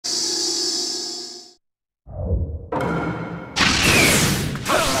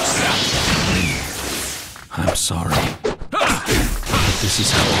sorry. But this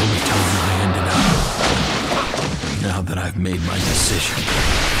is how Obito and I ended up. Now that I've made my decision,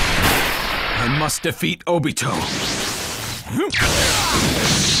 I must defeat Obito.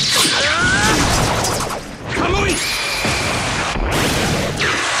 Kamui!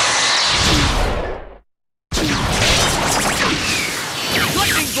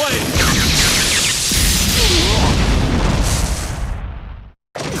 Lightning Blade!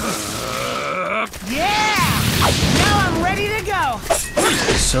 Yeah! Now I'm ready to go!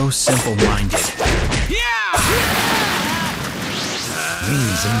 So simple-minded. Yeah!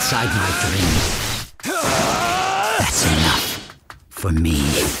 Dreams inside my dream. That's enough for me.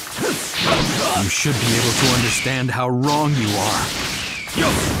 You should be able to understand how wrong you are.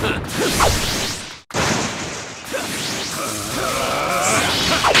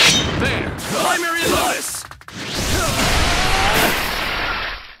 There! Primary Lotus!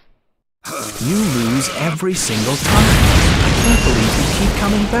 You lose every single time. I can't believe you keep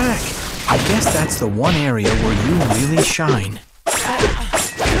coming back. I guess that's the one area where you really shine.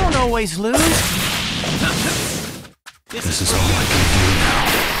 You don't always lose. This is all I can do now.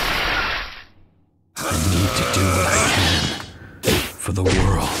 I need to do what I can for the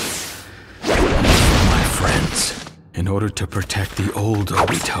world and for my friends in order to protect the old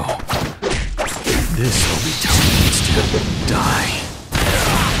Obito. This Obito needs to die.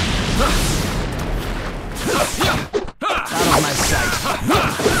 Out of my sight.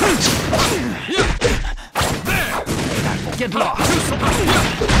 Get lost.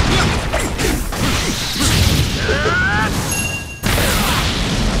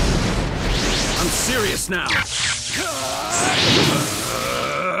 I'm serious now.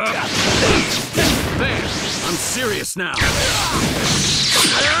 There, I'm serious now.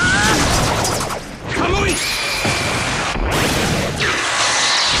 Kamui!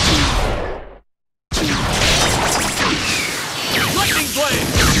 Lightning Blade!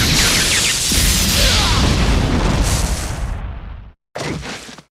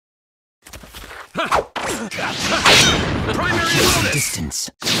 Primary Lotus! Distance.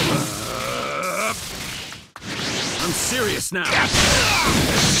 I'm serious now.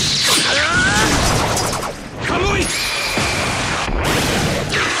 Kamui!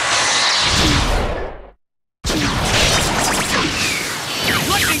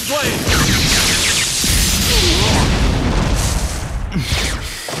 Lightning Blade!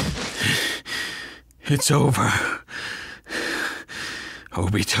 It's over.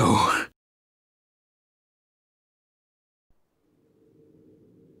 Obito.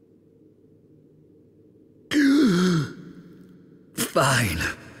 Fine.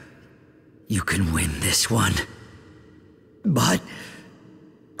 You can win this one. But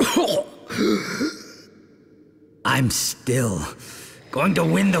I'm still going to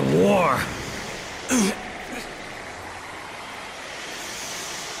win the war.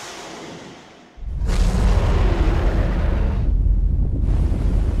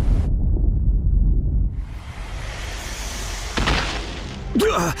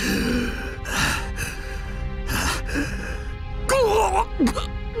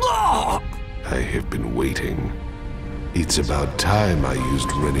 I have been waiting. It's about time I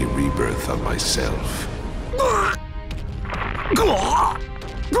used Rennie Rebirth on myself.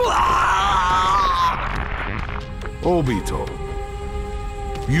 Obito,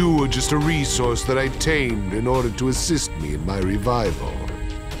 you were just a resource that I tamed in order to assist me in my revival.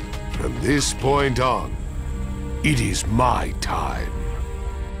 From this point on, it is my time.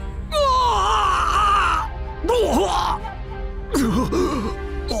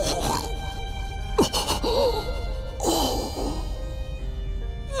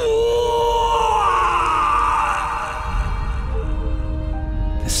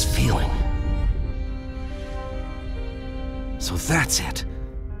 This feeling. So that's it.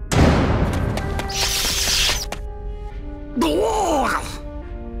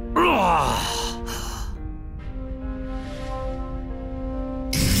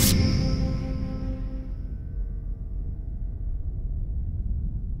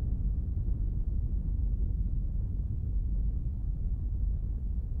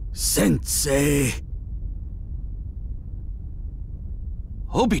 Sensei.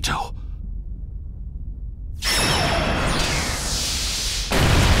 Obito.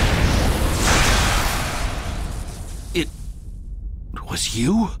 It was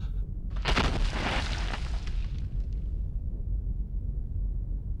you?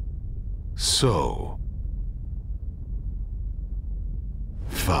 So,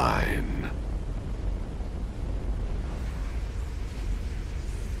 fine.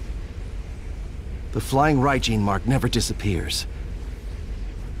 The flying Raijin mark never disappears.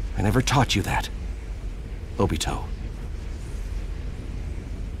 I never taught you that. Obito.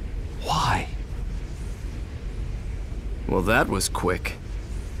 Why? Well, that was quick.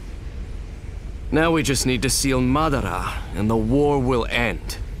 Now we just need to seal Madara, and the war will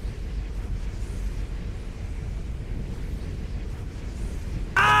end.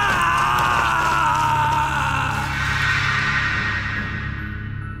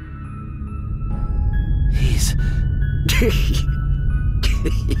 He's...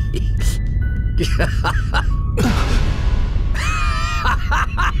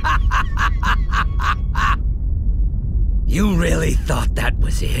 You really thought that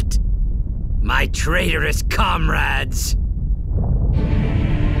was it? My traitorous comrades!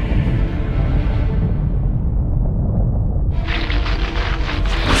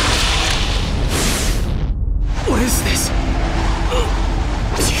 What is this?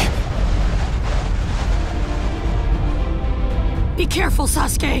 Be careful,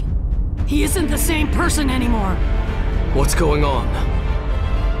 Sasuke. He isn't the same person anymore. What's going on?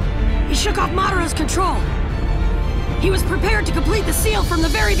 He shook off Madara's control. He was prepared to complete the seal from the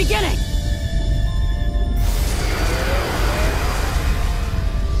very beginning.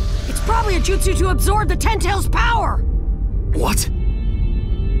 It's probably a jutsu to absorb the Ten Tails' power. What?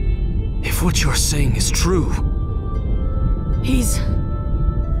 If what you're saying is true... He's...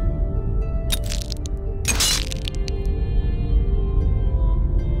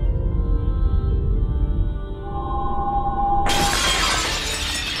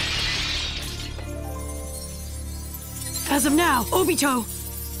 As of now, Obito.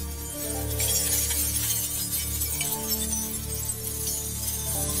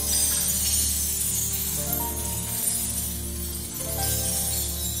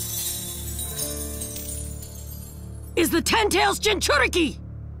 Is the Ten Tails Jinchuriki!